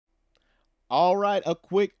All right, a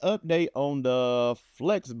quick update on the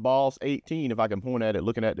Flexboss18. If I can point at it,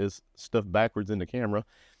 looking at this stuff backwards in the camera.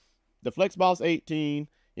 The Flexboss18,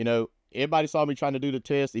 everybody saw me trying to do the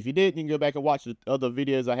test. If you didn't, you can go back and watch the other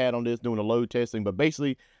videos I had on this doing the load testing. But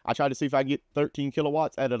basically, I tried to see if I can get 13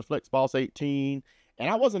 kilowatts out of the Flexboss18. And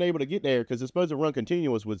I wasn't able to get there because it's supposed to run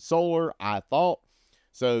continuous with solar, I thought.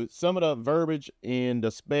 So some of the verbiage in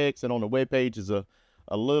the specs and on the webpage is a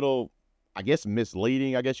little, I guess,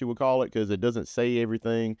 misleading, I guess you would call it, because it doesn't say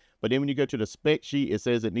everything. But then when you go to the spec sheet, it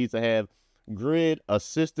says it needs to have grid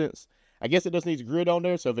assistance. I guess it just needs grid on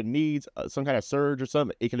there, so if it needs some kind of surge or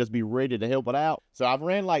something, it can just be ready to help it out. So I've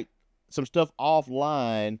ran like some stuff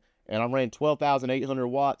offline, and I ran 12,800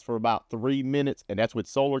 watts for about 3 minutes, and that's with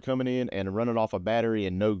solar coming in and running off a battery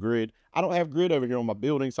and no grid. I don't have grid over here on my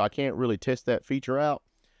building, so I can't really test that feature out.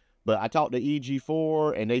 But I talked to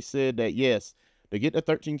EG4, and they said that yes, to get the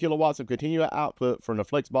 13 kilowatts of continuous output from the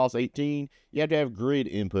Flexboss18, you have to have grid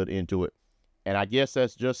input into it. And I guess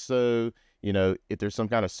that's just so, if there's some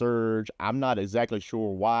kind of surge, I'm not exactly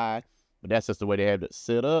sure why, but that's just the way they have it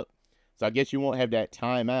set up. So I guess you won't have that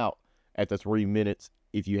timeout at the 3 minutes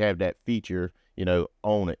if you have that feature,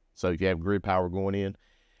 on it. So if you have grid power going in.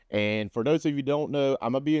 And for those of you who don't know,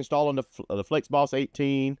 I'm going to be installing the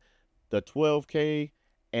Flexboss18, the 12K,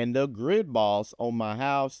 and the Gridboss on my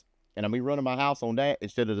house. And I'm going to be running my house on that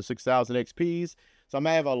instead of the 6000 XPs. So I'm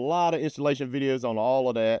going to have a lot of installation videos on all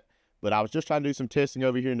of that. But I was just trying to do some testing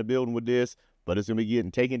over here in the building with this. But it's going to be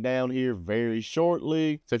getting taken down here very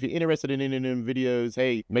shortly. So if you're interested in any of them videos,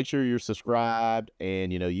 hey, make sure you're subscribed.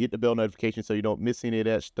 And, you hit the bell notification so you don't miss any of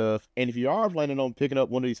that stuff. And if you are planning on picking up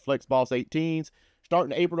one of these Flexboss18s,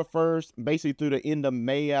 starting April the 1st, basically through the end of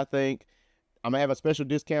May, I think, I'm going to have a special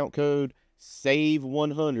discount code,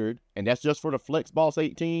 SAVE100, and that's just for the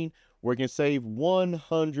Flexboss18, where you can save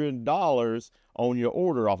 $100 on your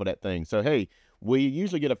order off of that thing. So, hey, we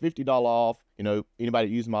usually get a $50 off, anybody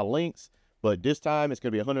that uses my links, but this time it's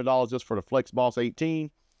going to be $100 just for the Flexboss18.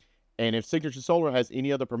 And if Signature Solar has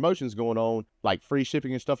any other promotions going on, like free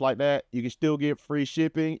shipping and stuff like that, you can still get free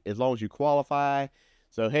shipping as long as you qualify.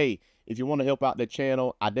 So, hey, if you want to help out the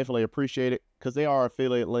channel, I definitely appreciate it because they are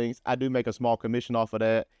affiliate links. I do make a small commission off of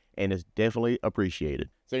that, and it's definitely appreciated.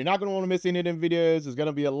 So you're not going to want to miss any of them videos. There's going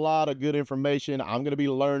to be a lot of good information. I'm going to be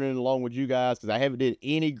learning along with you guys because I haven't did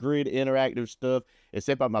any grid interactive stuff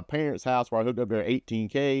except at my parents' house where I hooked up their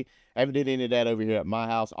 18K. I haven't did any of that over here at my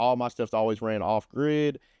house. All my stuff's always ran off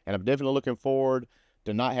grid, and I'm definitely looking forward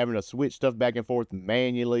to not having to switch stuff back and forth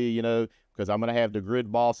manually, because I'm going to have the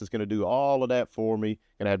Gridboss that's going to do all of that for me.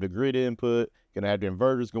 Going to have the grid input, going to have the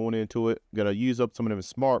inverters going into it, going to use up some of them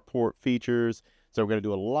smart port features. So we're going to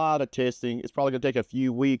do a lot of testing. It's probably going to take a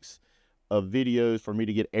few weeks of videos for me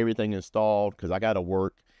to get everything installed because I got to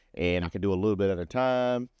work and I can do a little bit at a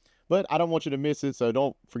time. But I don't want you to miss it, so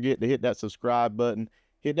don't forget to hit that subscribe button,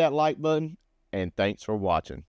 hit that like button, and thanks for watching.